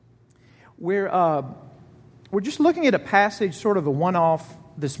We're just looking at a passage, sort of a one-off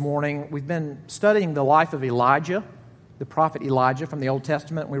this morning. We've been studying the life of Elijah, the prophet Elijah from the Old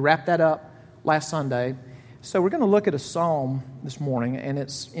Testament. We wrapped that up last Sunday. So we're going to look at a psalm this morning, and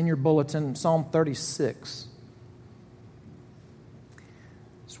it's in your bulletin, Psalm 36.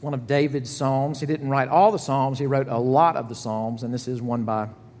 It's one of David's psalms. He didn't write all the psalms. He wrote a lot of the psalms, and this is one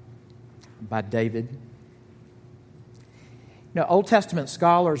by David. Now, Old Testament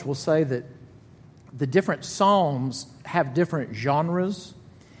scholars will say that the different psalms have different genres.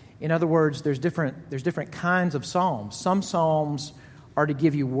 In other words, there's different kinds of psalms. Some psalms are to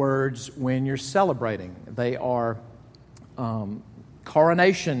give you words when you're celebrating. They are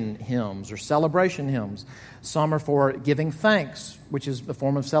coronation hymns or celebration hymns. Some are for giving thanks, which is a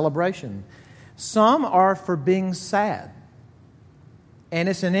form of celebration. Some are for being sad. And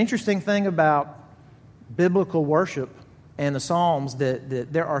it's an interesting thing about biblical worship and the Psalms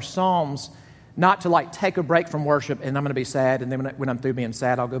that there are psalms not to like take a break from worship and I'm going to be sad, and then when I'm through being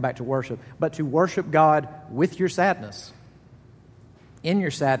sad, I'll go back to worship, but to worship God with your sadness, in your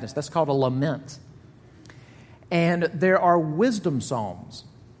sadness. That's called a lament. And there are wisdom psalms.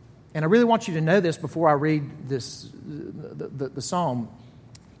 And I really want you to know this before I read this, the psalm.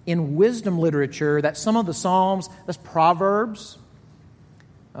 In wisdom literature, that's some of the psalms, that's Proverbs,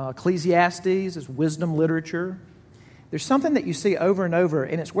 Ecclesiastes is wisdom literature. There's something that you see over and over,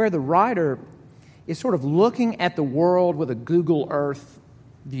 and it's where the writer is sort of looking at the world with a Google Earth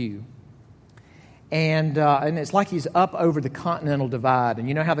view. And it's like he's up over the continental divide. And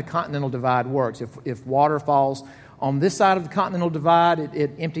you know how the continental divide works. If water falls on this side of the continental divide,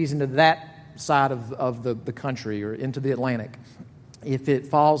 it empties into that side of the country or into the Atlantic. If it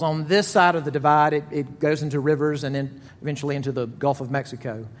falls on this side of the divide, it goes into rivers and then eventually into the Gulf of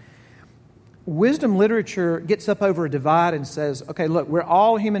Mexico. Wisdom literature gets up over a divide and says, okay, look, we're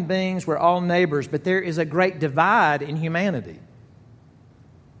all human beings, we're all neighbors, but there is a great divide in humanity.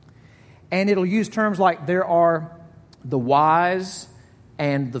 And it'll use terms like there are the wise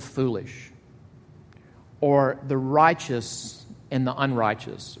and the foolish, or the righteous and the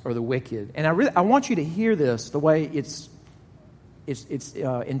unrighteous, or the wicked. And I want you to hear this the way it's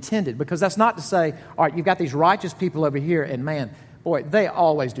intended, because that's not to say, all right, you've got these righteous people over here, and man, boy, they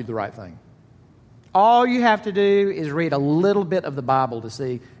always do the right thing. All you have to do is read a little bit of the Bible to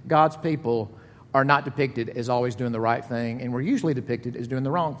see God's people are not depicted as always doing the right thing, and we're usually depicted as doing the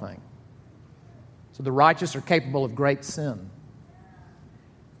wrong thing. So the righteous are capable of great sin.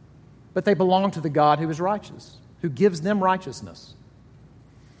 But they belong to the God who is righteous, who gives them righteousness.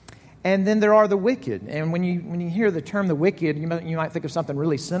 And then there are the wicked. And when you hear the term the wicked, you might think of something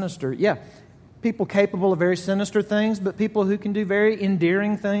really sinister. Yeah, people capable of very sinister things, but people who can do very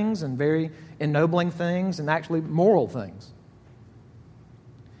endearing things and very ennobling things and actually moral things.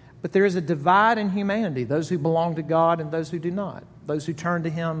 But there is a divide in humanity, those who belong to God and those who do not, those who turn to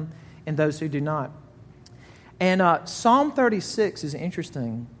Him and those who do not. And Psalm 36 is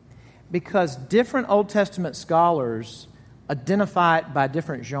interesting because different Old Testament scholars identify it by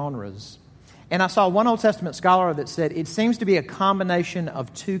different genres. And I saw one Old Testament scholar that said it seems to be a combination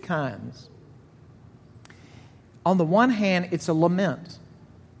of two kinds. On the one hand, it's a lament.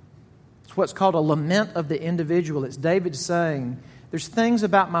 It's what's called a lament of the individual. It's David saying, there's things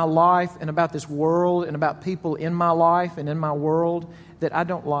about my life and about this world and about people in my life and in my world that I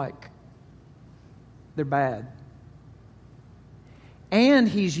don't like. They're bad. And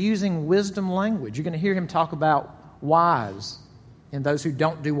he's using wisdom language. You're going to hear him talk about wise and those who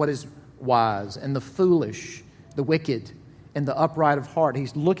don't do what is wise, and the foolish, the wicked, and the upright of heart.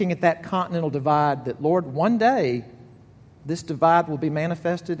 He's looking at that continental divide that, Lord, one day this divide will be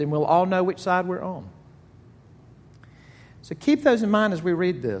manifested and we'll all know which side we're on. So keep those in mind as we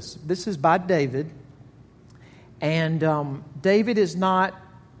read this. This is by David, and David is not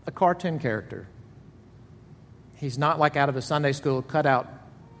a cartoon character. He's not like out of a Sunday school cutout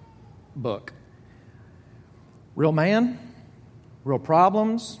book. Real man, real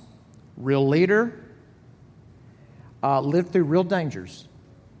problems, real leader, lived through real dangers,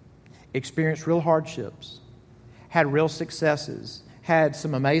 experienced real hardships, had real successes, had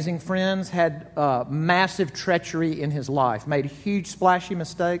some amazing friends, had massive treachery in his life, made huge splashy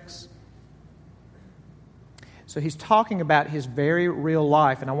mistakes. So he's talking about his very real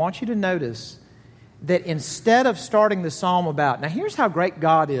life. And I want you to notice that instead of starting the psalm about, now here's how great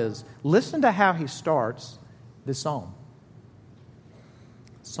God is, listen to how he starts this psalm.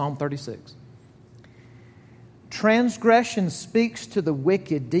 Psalm 36. Transgression speaks to the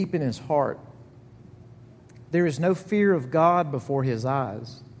wicked deep in his heart. There is no fear of God before his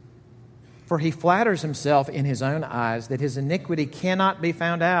eyes. For he flatters himself in his own eyes that his iniquity cannot be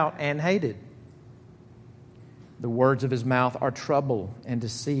found out and hated. The words of his mouth are trouble and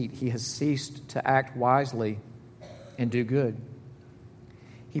deceit. He has ceased to act wisely and do good.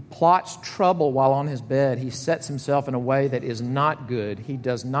 He plots trouble while on his bed. He sets himself in a way that is not good. He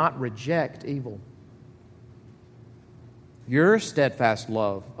does not reject evil. Your steadfast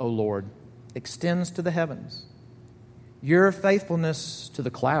love, O Lord, extends to the heavens. Your faithfulness to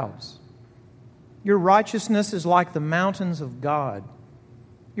the clouds. Your righteousness is like the mountains of God.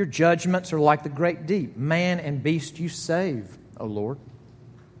 Your judgments are like the great deep. Man and beast you save, O Lord.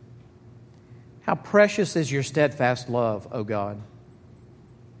 How precious is your steadfast love, O God.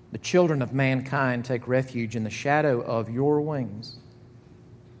 The children of mankind take refuge in the shadow of your wings.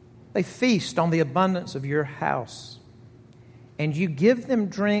 They feast on the abundance of your house, and you give them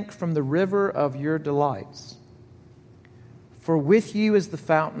drink from the river of your delights. For with you is the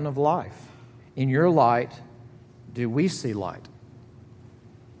fountain of life. In your light do we see light.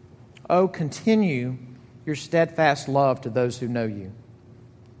 Oh, continue your steadfast love to those who know you,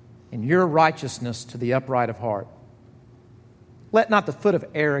 and your righteousness to the upright of heart. Let not the foot of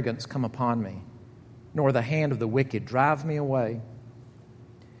arrogance come upon me, nor the hand of the wicked drive me away.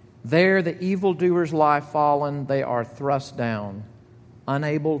 There the evildoers lie fallen, they are thrust down,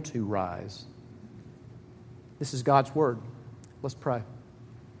 unable to rise. This is God's word. Let's pray.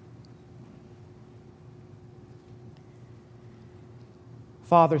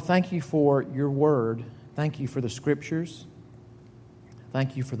 Father, thank you for your word. Thank you for the scriptures.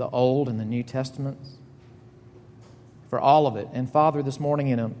 Thank you for the Old and the New Testaments, for all of it. And Father, this morning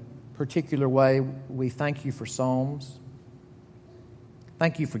in a particular way, we thank you for Psalms.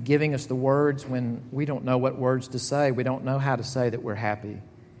 Thank you for giving us the words when we don't know what words to say. We don't know how to say that we're happy.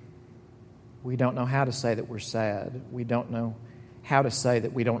 We don't know how to say that we're sad. We don't know how to say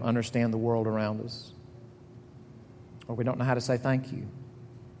that we don't understand the world around us. Or we don't know how to say thank you.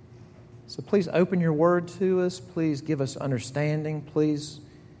 So please open your word to us. Please give us understanding. Please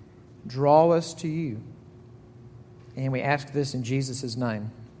draw us to you. And we ask this in Jesus' name.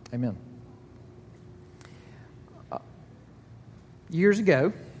 Amen. Years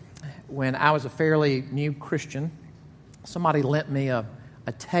ago, when I was a fairly new Christian, somebody lent me a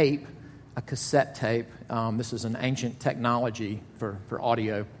tape, a cassette tape. This is an ancient technology for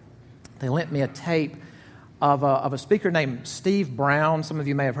audio. They lent me a tape of a speaker named Steve Brown. Some of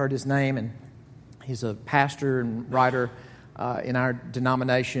you may have heard his name, and he's a pastor and writer in our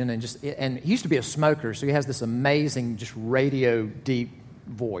denomination, and he used to be a smoker, so he has this amazing, just radio deep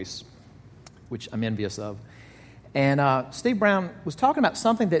voice, which I'm envious of. And Steve Brown was talking about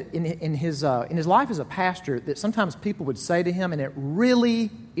something that in his life as a pastor that sometimes people would say to him, and it really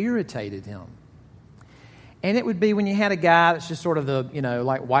irritated him. And it would be when you had a guy that's just sort of the,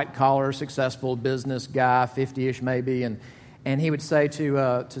 like white-collar, successful business guy, 50-ish maybe, and he would say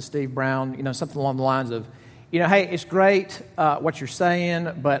to Steve Brown, something along the lines of, hey, it's great what you're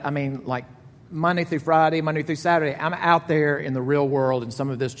saying, but I mean, like Monday through Friday, Monday through Saturday, I'm out there in the real world, and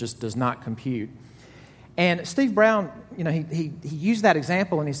some of this just does not compute. And Steve Brown, he used that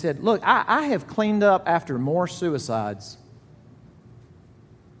example, and he said, look, I have cleaned up after more suicides.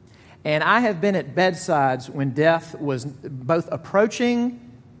 And I have been at bedsides when death was both approaching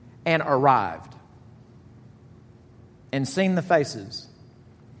and arrived, and seen the faces.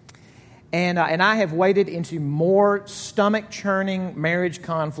 And I have waded into more stomach-churning marriage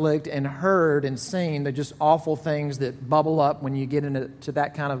conflict and heard and seen the just awful things that bubble up when you get into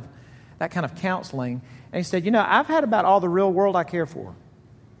that kind of counseling. And he said, I've had about all the real world I care for.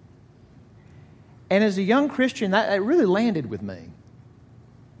 And as a young Christian, that really landed with me.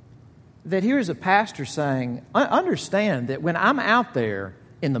 That here is a pastor saying, understand that when I'm out there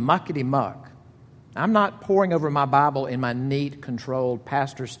in the muckety muck, I'm not poring over my Bible in my neat, controlled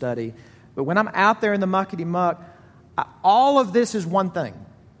pastor study, but when I'm out there in the muckety muck, all of this is one thing.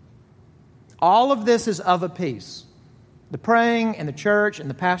 All of this is of a piece. The praying and the church and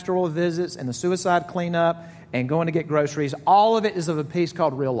the pastoral visits and the suicide cleanup and going to get groceries, all of it is of a piece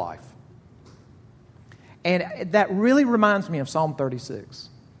called real life. And that really reminds me of Psalm 36.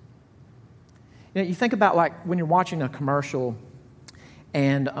 You think about like when you're watching a commercial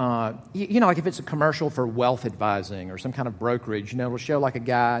and, like if it's a commercial for wealth advising or some kind of brokerage, it'll show like a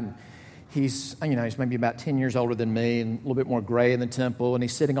guy and he's maybe about 10 years older than me and a little bit more gray in the temple, and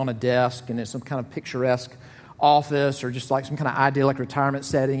he's sitting on a desk and it's some kind of picturesque office or just like some kind of idyllic retirement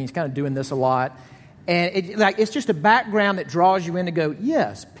setting. He's kind of doing this a lot. And it's just a background that draws you in to go,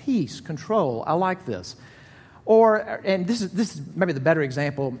 yes, peace, control, I like this. And this is maybe the better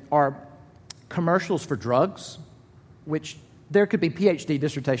example, are commercials for drugs, which there could be PhD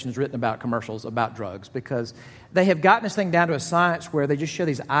dissertations written about commercials about drugs, because they have gotten this thing down to a science where they just show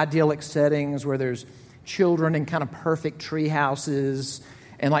these idyllic settings where there's children in kind of perfect tree houses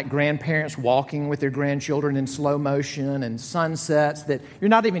and like grandparents walking with their grandchildren in slow motion and sunsets that you're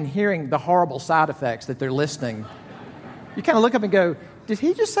not even hearing the horrible side effects that they're listing. You kind of look up and go, did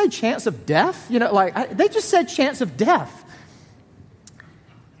he just say chance of death? They just said chance of death.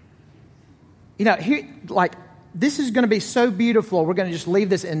 This is going to be so beautiful. We're going to just leave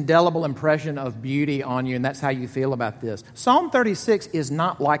this indelible impression of beauty on you, and that's how you feel about this. Psalm 36 is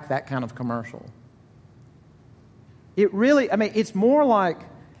not like that kind of commercial. It really, it's more like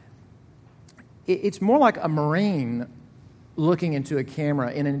a Marine looking into a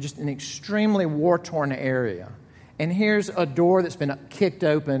camera in just an extremely war-torn area. And here's a door that's been kicked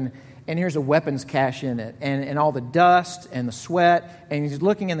open, and here's a weapons cache in it, and all the dust and the sweat, and he's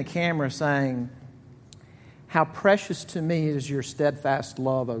looking in the camera saying, how precious to me is your steadfast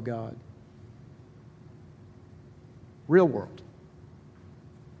love, O God. Real world.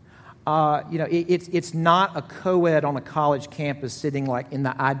 It's not a co-ed on a college campus sitting like in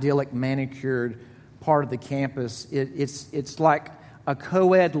the idyllic manicured part of the campus. It's like a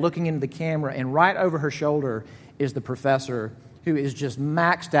co-ed looking into the camera, and right over her shoulder is the professor who is just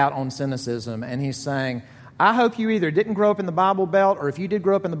maxed out on cynicism, and he's saying, I hope you either didn't grow up in the Bible Belt, or if you did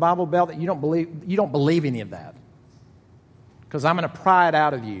grow up in the Bible Belt, that you don't believe any of that, because I'm going to pry it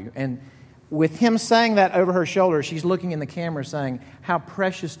out of you. And with him saying that over her shoulder, she's looking in the camera saying, how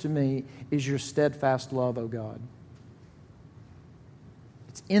precious to me is your steadfast love, O God.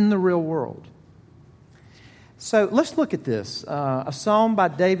 It's in the real world. So let's look at this. A psalm by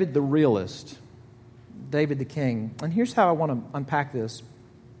David the realist, David the king. And here's how I want to unpack this.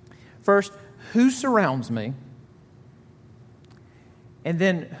 First, who surrounds me? And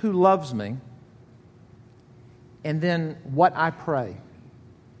then, who loves me? And then, what I pray.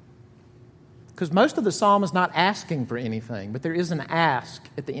 Because most of the psalm is not asking for anything, but there is an ask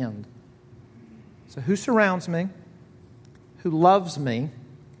at the end. So who surrounds me? Who loves me?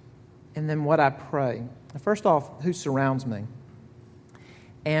 And then what I pray. Now, first off, who surrounds me?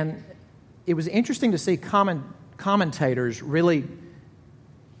 And it was interesting to see commentators really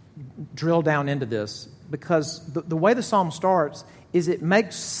drill down into this, because the way the psalm starts is it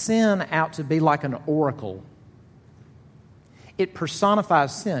makes sin out to be like an oracle. It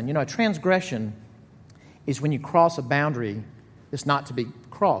personifies sin. A transgression is when you cross a boundary that's not to be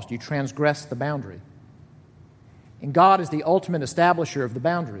crossed. You transgress the boundary. And God is the ultimate establisher of the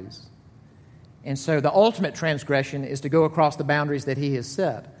boundaries. And so the ultimate transgression is to go across the boundaries that He has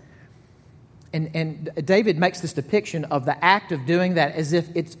set. And David makes this depiction of the act of doing that as if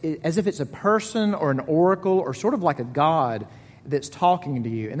it's a person or an oracle or sort of like a god that's talking to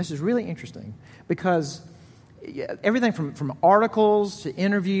you. And this is really interesting, because everything from articles to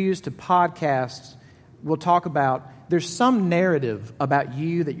interviews to podcasts will talk about there's some narrative about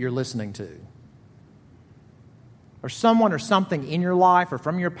you that you're listening to, or someone or something in your life or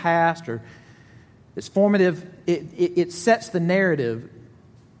from your past, or it's formative. It sets the narrative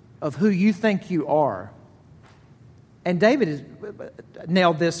of who you think you are. And David has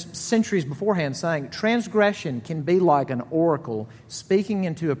nailed this centuries beforehand, saying transgression can be like an oracle speaking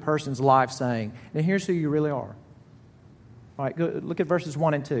into a person's life, saying, now here's who you really are. All right, go look at verses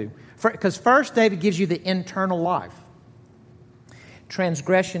 1 and 2. Because first, David gives you the internal life.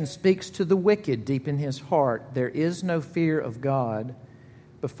 Transgression speaks to the wicked deep in his heart. There is no fear of God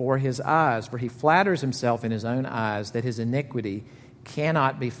before his eyes, for he flatters himself in his own eyes that his iniquity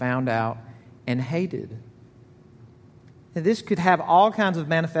cannot be found out and hated. And this could have all kinds of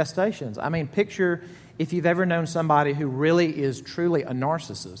manifestations. Picture if you've ever known somebody who really is truly a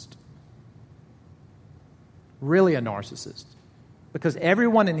narcissist. Really a narcissist. Because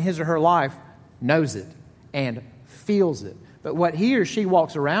everyone in his or her life knows it and feels it. But what he or she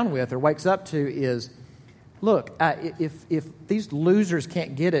walks around with or wakes up to is, look, if these losers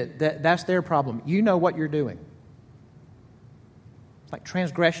can't get it, that's their problem. You know what you're doing. It's like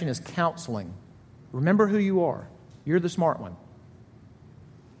transgression is counseling. Remember who you are. You're the smart one.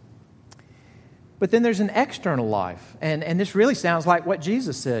 But then there's an external life. And this really sounds like what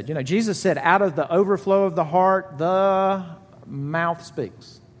Jesus said. Jesus said, out of the overflow of the heart, the mouth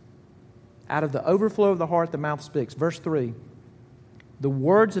speaks. Out of the overflow of the heart, the mouth speaks. Verse 3, the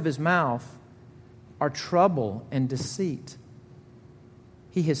words of his mouth are trouble and deceit.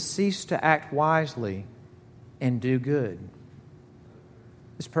 He has ceased to act wisely and do good.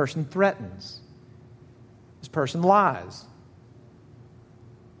 This person threatens. This person lies.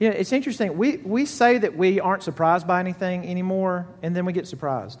 It's interesting. We say that we aren't surprised by anything anymore, and then we get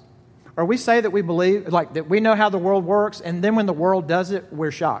surprised. Or we say that we believe, like that we know how the world works, and then when the world does it,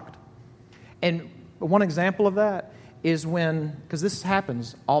 we're shocked. And one example of that is when, because this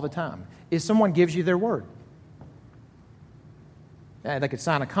happens all the time, is someone gives you their word. They could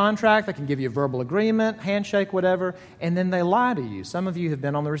sign a contract, they can give you a verbal agreement, handshake, whatever, and then they lie to you. Some of you have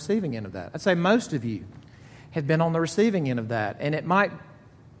been on the receiving end of that. I'd say most of you have been on the receiving end of that. And it might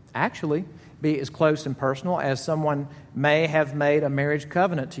actually be as close and personal as someone may have made a marriage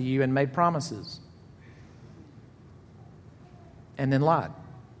covenant to you and made promises and then lied.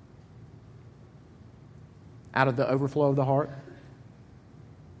 Out of the overflow of the heart,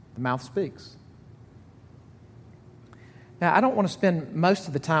 the mouth speaks. Now, I don't want to spend most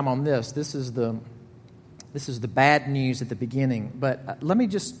of the time on this. This is the bad news at the beginning. But let me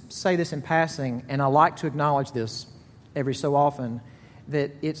just say this in passing, and I like to acknowledge this every so often,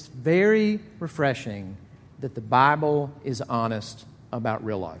 that it's very refreshing that the Bible is honest about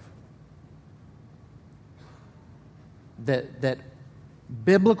real life. That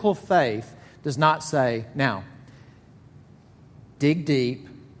biblical faith does not say, now, dig deep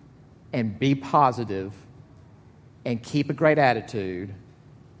and be positive and keep a great attitude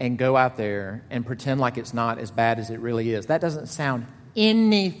and go out there and pretend like it's not as bad as it really is. That doesn't sound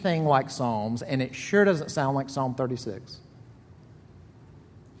anything like Psalms, and it sure doesn't sound like Psalm 36.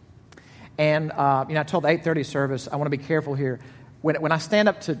 And, I told the 8:30 service, I want to be careful here. When I stand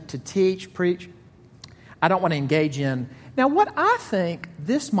up to teach, preach, I don't want to engage in, now what I think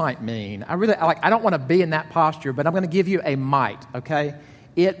this might mean. I don't want to be in that posture, but I'm going to give you a might, okay?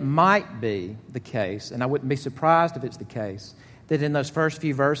 It might be the case, and I wouldn't be surprised if it's the case, that in those first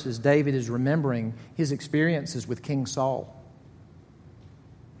few verses, David is remembering his experiences with King Saul.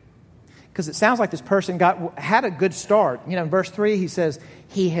 Because it sounds like this person had a good start. In verse 3, he says,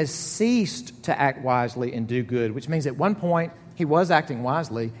 he has ceased to act wisely and do good, which means at one point he was acting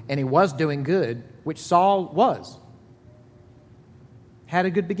wisely and he was doing good, which Saul was. Had a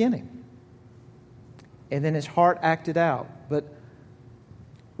good beginning. And then his heart acted out. But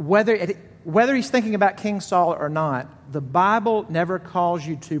whether he's thinking about King Saul or not, the Bible never calls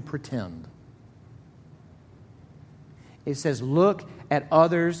you to pretend. It says, look at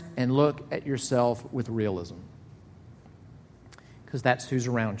others and look at yourself with realism. Because that's who's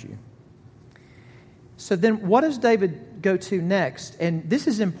around you. So then what does David go to next? And this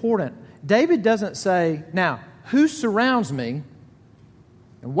is important. David doesn't say, now, who surrounds me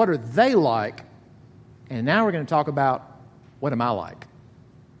and what are they like? And now we're going to talk about what am I like?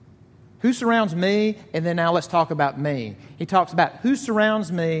 Who surrounds me? And then now let's talk about me. He talks about who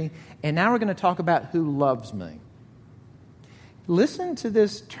surrounds me, and now we're going to talk about who loves me. Listen to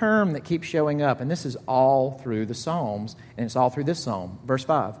this term that keeps showing up, and this is all through the Psalms, and it's all through this psalm. Verse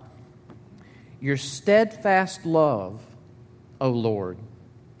 5. Your steadfast love, O Lord,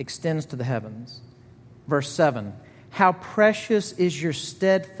 extends to the heavens. Verse 7. How precious is your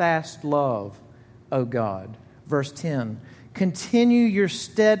steadfast love, O God. Verse 10. Continue your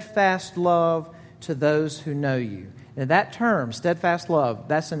steadfast love to those who know you. Now that term, steadfast love,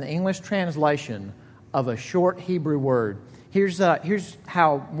 that's an English translation of a short Hebrew word. Here's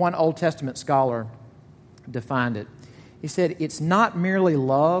how one Old Testament scholar defined it. He said, it's not merely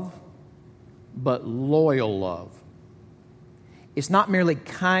love, but loyal love. It's not merely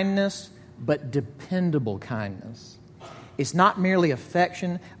kindness, but dependable kindness. It's not merely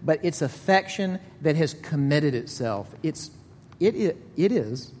affection, but it's affection that has committed itself. It's the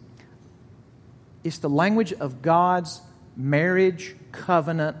language of God's marriage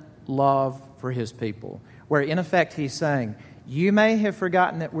covenant love for His people, where in effect He's saying, you may have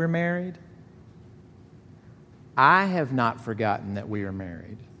forgotten that we're married. I have not forgotten that we are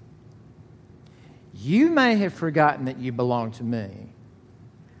married. You may have forgotten that you belong to me.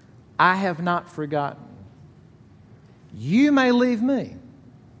 I have not forgotten. You may leave me.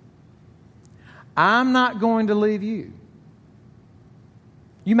 I'm not going to leave you.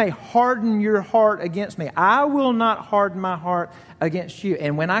 You may harden your heart against me. I will not harden my heart against you.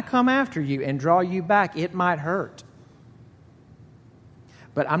 And when I come after you and draw you back, it might hurt.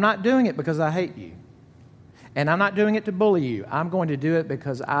 But I'm not doing it because I hate you. And I'm not doing it to bully you. I'm going to do it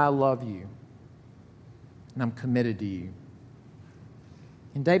because I love you. And I'm committed to you.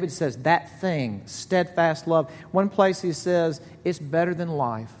 And David says that thing, steadfast love. One place he says, it's better than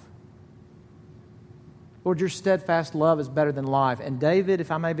life. Lord, your steadfast love is better than life. And David,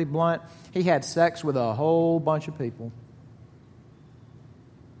 if I may be blunt, he had sex with a whole bunch of people.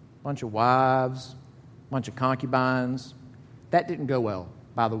 A bunch of wives, a bunch of concubines. That didn't go well,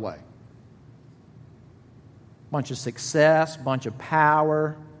 by the way. A bunch of success, a bunch of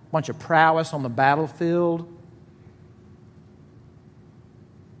power, a bunch of prowess on the battlefield.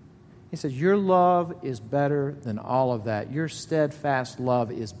 He says, your love is better than all of that. Your steadfast love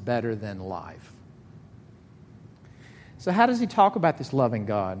is better than life. So how does he talk about this loving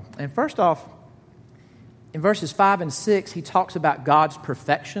God? And first off, in verses 5 and 6, he talks about God's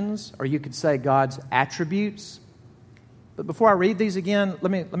perfections, or you could say God's attributes. But before I read these again,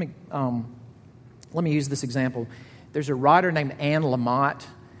 let me use this example. There's a writer named Anne Lamott,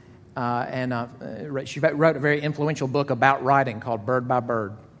 and she wrote a very influential book about writing called Bird by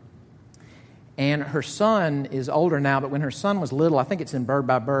Bird. And her son is older now, but when her son was little, I think it's in Bird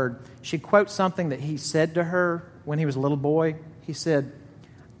by Bird, she quotes something that he said to her when he was a little boy. He said,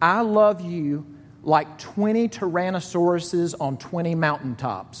 I love you like 20 Tyrannosauruses on 20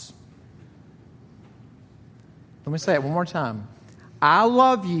 mountaintops. Let me say it one more time. I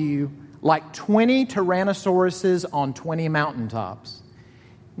love you like 20 Tyrannosauruses on 20 mountaintops.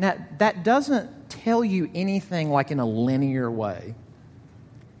 Now, that doesn't tell you anything like in a linear way.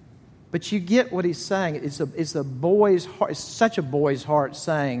 But you get what he's saying. It's a boy's heart. It's such a boy's heart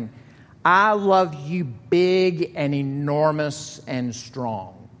saying, I love you big and enormous and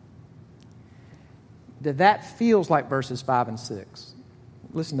strong. That feels like verses 5 and 6.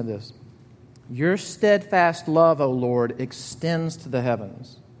 Listen to this. Your steadfast love, O Lord, extends to the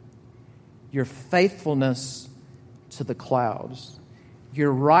heavens. Your faithfulness to the clouds.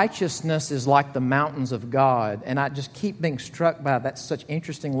 Your righteousness is like the mountains of God. And I just keep being struck by that's such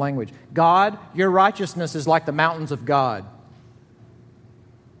interesting language. God, your righteousness is like the mountains of God.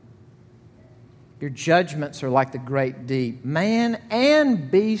 Your judgments are like the great deep. Man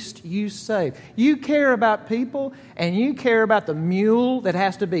and beast you save. You care about people, and you care about the mule that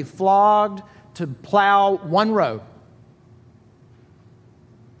has to be flogged to plow one row.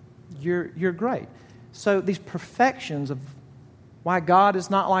 You're great. So these perfections of why God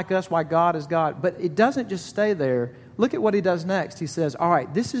is not like us, why God is God. But it doesn't just stay there. Look at what he does next. He says, all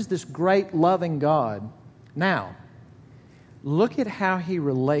right, this is this great loving God. Now, look at how he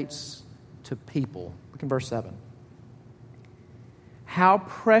relates to people. Look in verse 7. How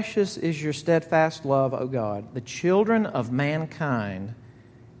precious is your steadfast love, O God, the children of mankind.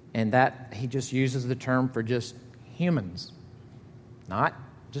 And that he just uses the term for just humans, not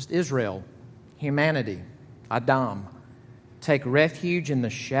just Israel, humanity, Adam. Take refuge in the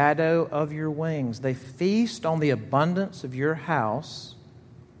shadow of your wings. They feast on the abundance of your house.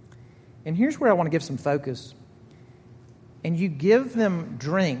 And here's where I want to give some focus. And you give them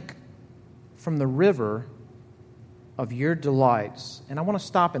drink from the river of your delights. And I want to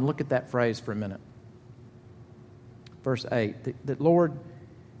stop and look at that phrase for a minute. Verse 8, that Lord,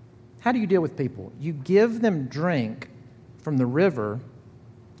 how do you deal with people? You give them drink from the river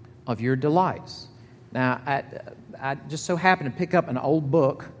of your delights. Now, I just so happened to pick up an old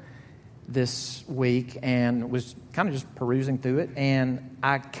book this week and was kind of just perusing through it, and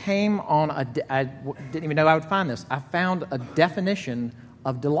I came on I didn't even know I would find this. I found a definition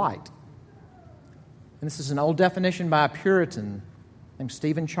of delight. And this is an old definition by a Puritan named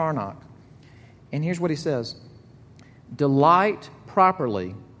Stephen Charnock. And here's what he says. Delight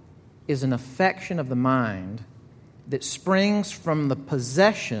properly is an affection of the mind that springs from the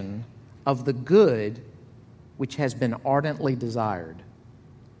possession of the good which has been ardently desired.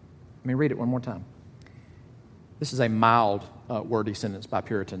 Let me read it one more time. This is a mild, wordy sentence by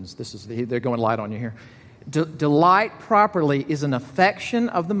Puritans. They're going light on you here. Delight properly is an affection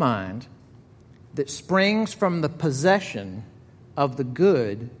of the mind that springs from the possession of the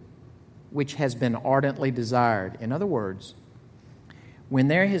good which has been ardently desired. In other words, when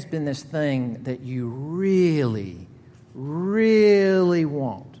there has been this thing that you really, really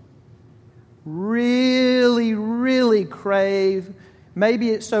want, really, really crave, maybe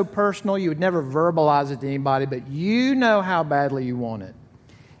it's so personal you would never verbalize it to anybody, but you know how badly you want it,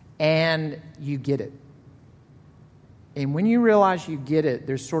 and you get it. And when you realize you get it,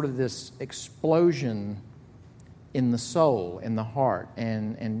 there's sort of this explosion in the soul, in the heart.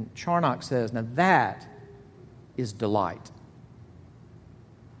 And Charnock says, now that is delight.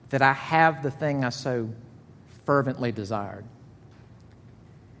 That I have the thing I so fervently desired.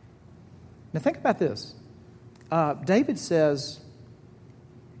 Now think about this. David says,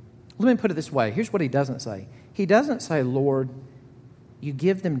 let me put it this way. Here's what he doesn't say. He doesn't say, Lord, you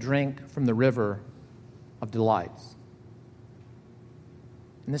give them drink from the river of delights.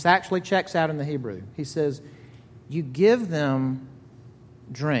 And this actually checks out in the Hebrew. He says, you give them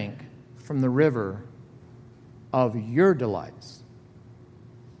drink from the river of your delights.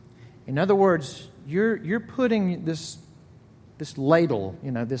 In other words, you're putting this ladle,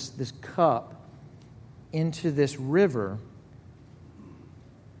 this cup into this river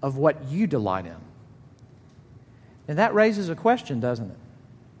of what you delight in. And that raises a question, doesn't it?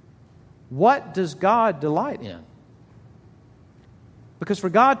 What does God delight in? Because for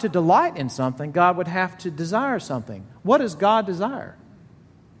God to delight in something, God would have to desire something. What does God desire?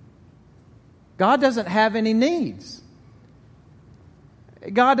 God doesn't have any needs.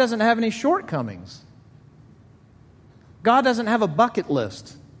 God doesn't have any shortcomings. God doesn't have a bucket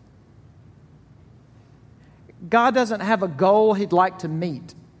list. God doesn't have a goal He'd like to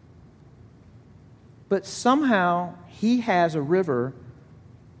meet. But somehow He has a river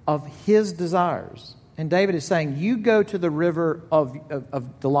of His desires. And David is saying, you go to the river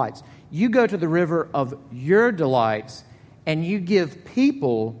of delights. You go to the river of your delights, and you give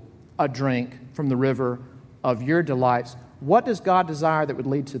people a drink from the river of your delights. What does God desire that would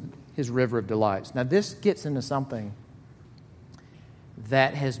lead to His river of delights? Now, this gets into something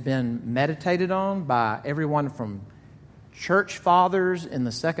that has been meditated on by everyone from church fathers in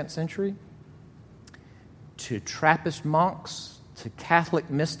the 2nd century to Trappist monks, to Catholic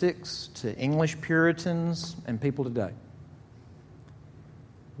mystics, to English Puritans, and people today.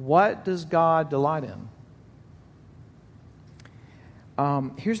 What does God delight in?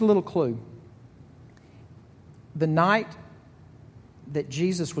 Here's a little clue. The night that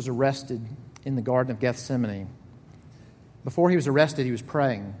Jesus was arrested in the Garden of Gethsemane, before He was arrested, He was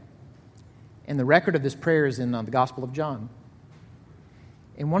praying. And the record of this prayer is in the Gospel of John.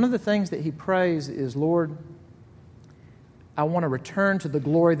 And one of the things that He prays is, Lord, I want to return to the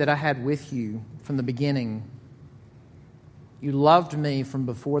glory that I had with you from the beginning. You loved me from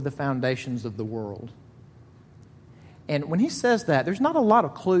before the foundations of the world. And when He says that, there's not a lot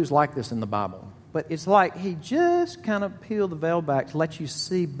of clues like this in the Bible. But it's like He just kind of peeled the veil back to let you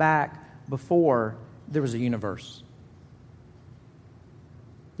see back before there was a universe.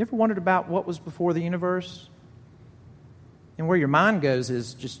 You ever wondered about what was before the universe? And where your mind goes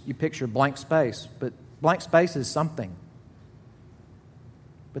is just you picture blank space. But blank space is something.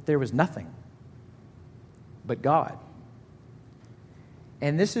 But there was nothing but God.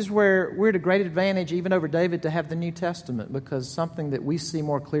 And this is where we're at a great advantage, even over David, to have the New Testament, because something that we see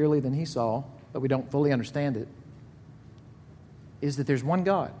more clearly than he saw, but we don't fully understand it, is that there's one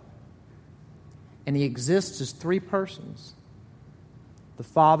God. And He exists as three persons: the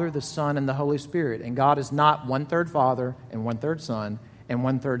Father, the Son, and the Holy Spirit. And God is not 1/3 Father and 1/3 Son and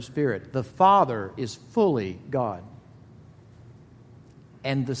 1/3 Spirit. The Father is fully God.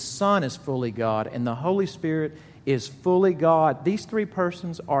 And the Son is fully God, and the Holy Spirit is fully God. These three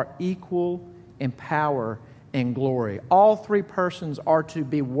persons are equal in power and glory. All three persons are to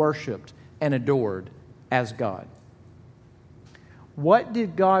be worshiped and adored as God. What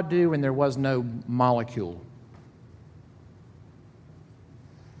did God do when there was no molecule?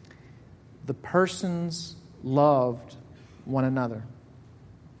 The persons loved one another.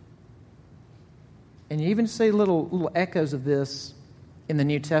 And you even see little echoes of this in the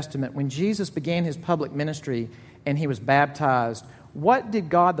New Testament. When Jesus began His public ministry and He was baptized, what did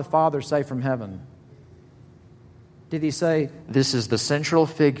God the Father say from heaven? Did He say, "This is the central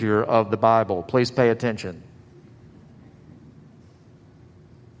figure of the Bible, please pay attention"?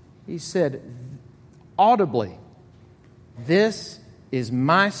 He said audibly, "This is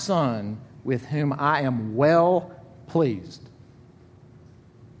my Son with whom I am well pleased."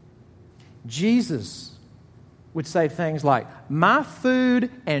 Jesus would say things like, "My food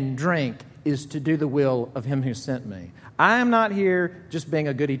and drink is to do the will of Him who sent me. I am not here just being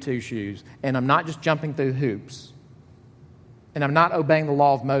a goody two-shoes, and I'm not just jumping through hoops, and I'm not obeying the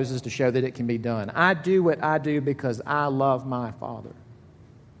law of Moses to show that it can be done. I do what I do because I love my Father."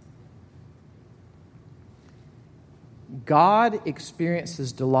 God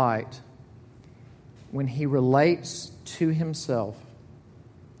experiences delight when He relates to Himself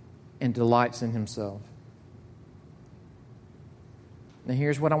and delights in Himself. Now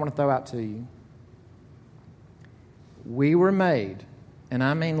here's what I want to throw out to you. We were made, and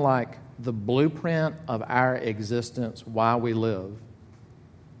I mean like the blueprint of our existence while we live,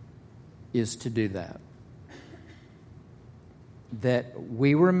 is to do that. That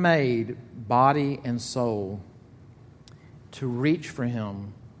we were made, body and soul, to reach for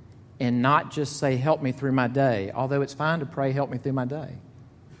Him and not just say, "Help me through my day," although it's fine to pray, "Help me through my day."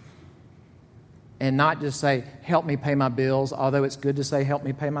 And not just say, "Help me pay my bills," although it's good to say, "Help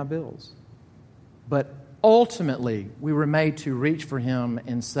me pay my bills." But ultimately, we were made to reach for Him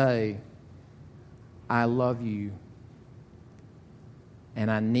and say, "I love you, and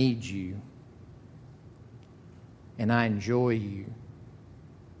I need you, and I enjoy you.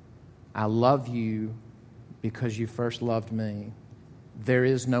 I love you because you first loved me. There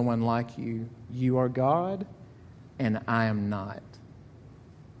is no one like you. You are God, and I am not."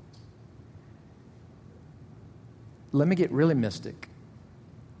 Let me get really mystic.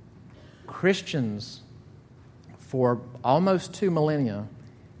 Christians, for almost 2 millennia,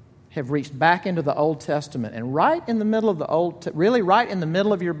 have reached back into the Old Testament, and right in the middle of right in the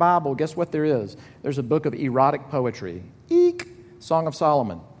middle of your Bible, guess what there is? There's a book of erotic poetry. Eek! Song of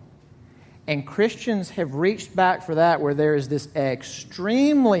Solomon. And Christians have reached back for that, where there is this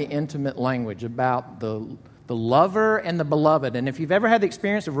extremely intimate language about the lover and the beloved. And if you've ever had the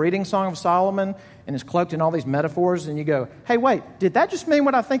experience of reading Song of Solomon and it's cloaked in all these metaphors, and you go, hey, wait, did that just mean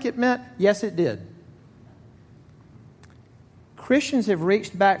what I think it meant? Yes, it did. Christians have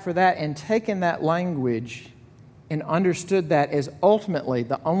reached back for that and taken that language and understood that as ultimately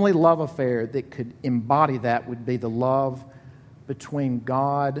the only love affair that could embody that would be the love between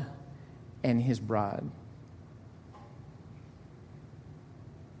God and His bride.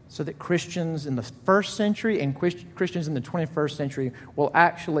 So that Christians in the first century and Christians in the 21st century will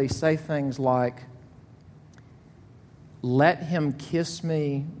actually say things like, let Him kiss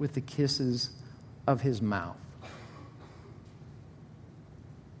me with the kisses of His mouth.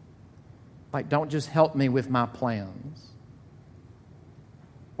 Like, don't just help me with my plans.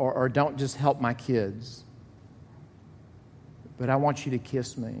 Or don't just help my kids. But I want you to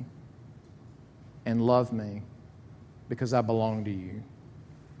kiss me and love me because I belong to you.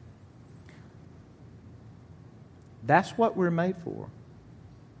 That's what we're made for.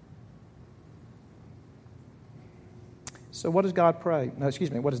 So what does God pray?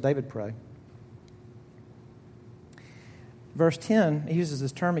 What does David pray? Verse 10, he uses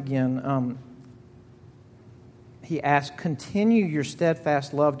this term again. He asks, continue your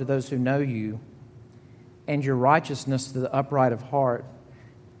steadfast love to those who know you and your righteousness to the upright of heart.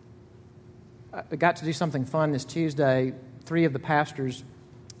 I got to do something fun this Tuesday. 3 of the pastors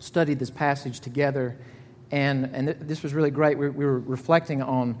studied this passage together, and this was really great. We were reflecting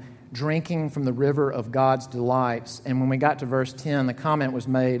on drinking from the river of God's delights, and when we got to verse 10, the comment was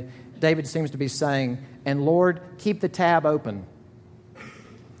made, David seems to be saying, and Lord, keep the tab open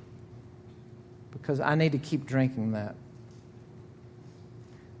because I need to keep drinking that.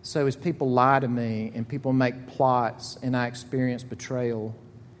 So as people lie to me and people make plots and I experience betrayal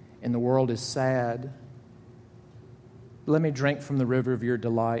and the world is sad, let me drink from the river of your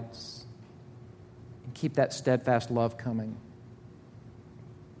delights and keep that steadfast love coming.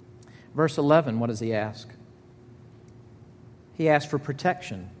 Verse 11, what does he ask? He asks for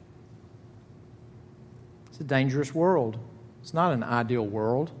protection. It's a dangerous world. It's not an ideal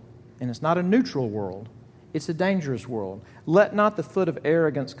world, and it's not a neutral world. It's a dangerous world. Let not the foot of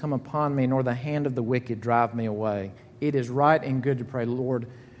arrogance come upon me, nor the hand of the wicked drive me away. It is right and good to pray, Lord,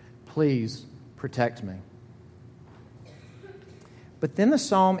 please protect me. But then the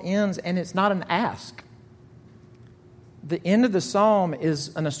psalm ends, and it's not an ask. The end of the psalm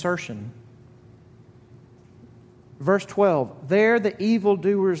is an assertion. Verse 12, there the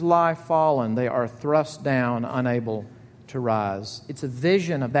evildoers lie fallen. They are thrust down, unable to rise. It's a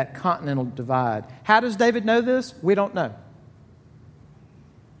vision of that continental divide. How does David know this? We don't know.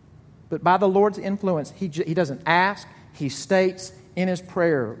 But by the Lord's influence, he doesn't ask. He states in his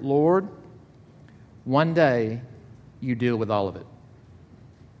prayer, Lord, one day you deal with all of it.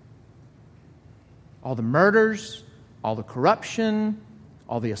 All the murders, all the corruption,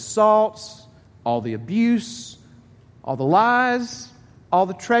 all the assaults, all the abuse, all the lies, all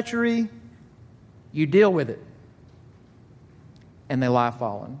the treachery, you deal with it. And they lie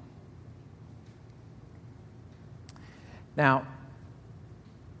fallen. Now,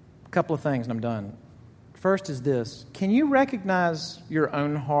 a couple of things and I'm done. First is this. Can you recognize your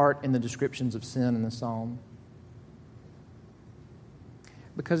own heart in the descriptions of sin in the psalm?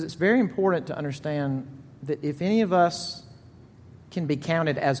 Because it's very important to understand that if any of us can be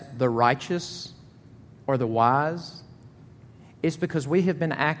counted as the righteous or the wise, it's because we have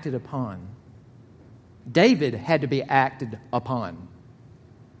been acted upon. David had to be acted upon.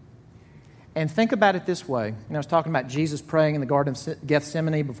 And think about it this way. I was talking about Jesus praying in the Garden of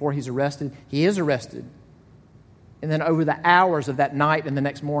Gethsemane before he's arrested. He is arrested. And then over the hours of that night and the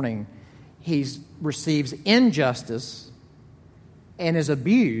next morning, he receives injustice and is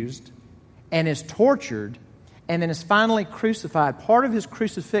abused and is tortured and then is finally crucified. Part of his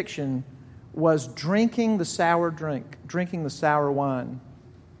crucifixion was drinking the sour drink, drinking the sour wine.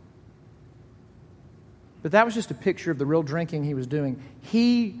 But that was just a picture of the real drinking he was doing.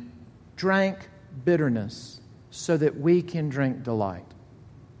 He drank bitterness so that we can drink delight.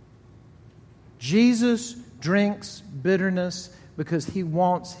 Jesus drinks bitterness because he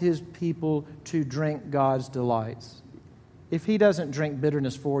wants his people to drink God's delights. If he doesn't drink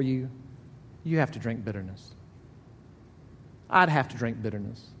bitterness for you, you have to drink bitterness. I'd have to drink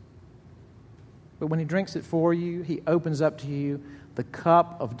bitterness. but when he drinks it for you, he opens up to you the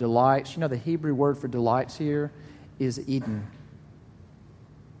cup of delights. You know, the Hebrew word for delights here is Eden.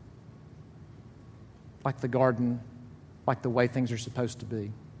 Like the garden, like the way things are supposed to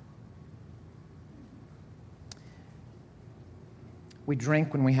be. We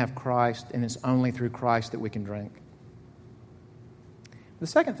drink when we have Christ, and it's only through Christ that we can drink. The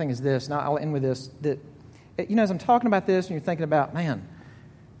second thing is this, and I'll end with this, that, you know, as I'm talking about this and you're thinking about, man,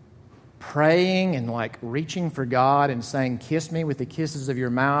 praying and like reaching for God and saying, kiss me with the kisses of your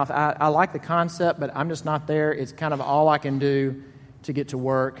mouth. I like the concept, but I'm just not there. It's kind of all I can do to get to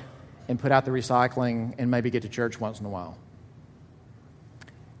work and put out the recycling and maybe get to church once in a while.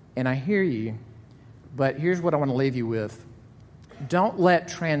 And I hear you, but here's what I want to leave you with. Don't let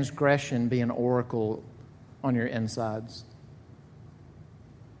transgression be an oracle on your insides.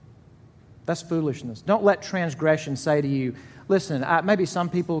 That's foolishness. Don't let transgression say to you, listen, maybe some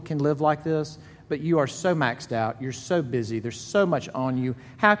people can live like this, but you are so maxed out. You're so busy. There's so much on you.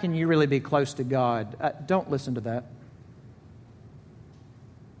 How can you really be close to God? Don't listen to that.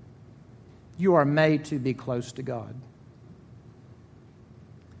 You are made to be close to God.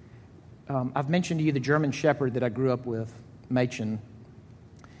 I've mentioned to you the German shepherd that I grew up with, Mädchen.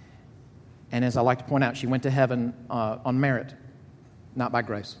 And as I like to point out, she went to heaven on merit, not by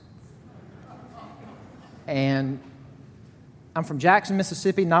grace. And I'm from Jackson,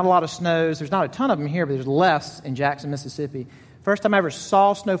 Mississippi. Not a lot of snows. There's not a ton of them here, but there's less in Jackson, Mississippi. First time I ever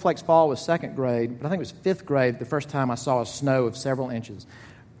saw snowflakes fall was second grade, but I think it was fifth grade the first time I saw a snow of several inches.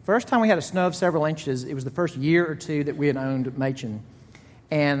 First time we had a snow of several inches, it was the first year or two that we had owned Mädchen.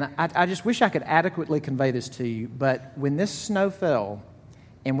 And I just wish I could adequately convey this to you, but when this snow fell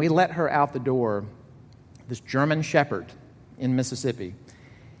and we let her out the door, this German shepherd in Mississippi,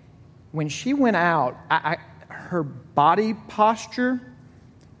 when she went out, her body posture,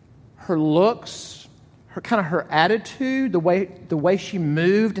 her looks, her attitude, the way she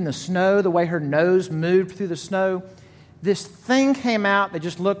moved in the snow, the way her nose moved through the snow, this thing came out that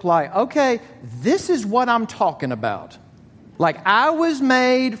just looked like, okay, this is what I'm talking about. Like, I was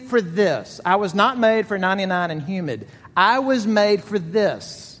made for this. I was not made for 99 and humid. I was made for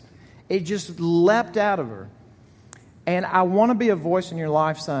this. It just leapt out of her. And I want to be a voice in your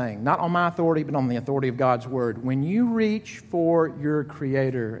life saying, not on my authority, but on the authority of God's Word, when you reach for your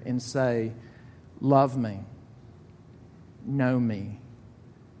Creator and say, love me, know me,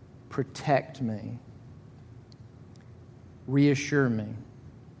 protect me, reassure me,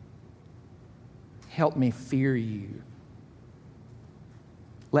 help me fear you,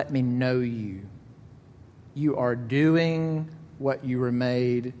 let me know you, you are doing what you were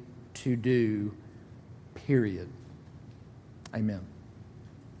made to do, period. Amen.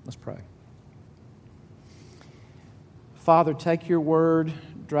 Let's pray. Father, take your word,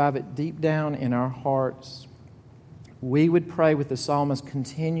 drive it deep down in our hearts. We would pray with the psalmist,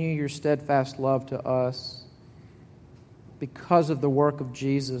 continue your steadfast love to us because of the work of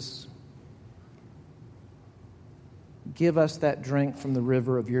Jesus. Give us that drink from the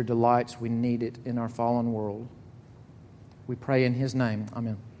river of your delights. We need it in our fallen world. We pray in his name.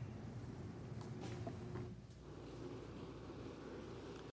 Amen.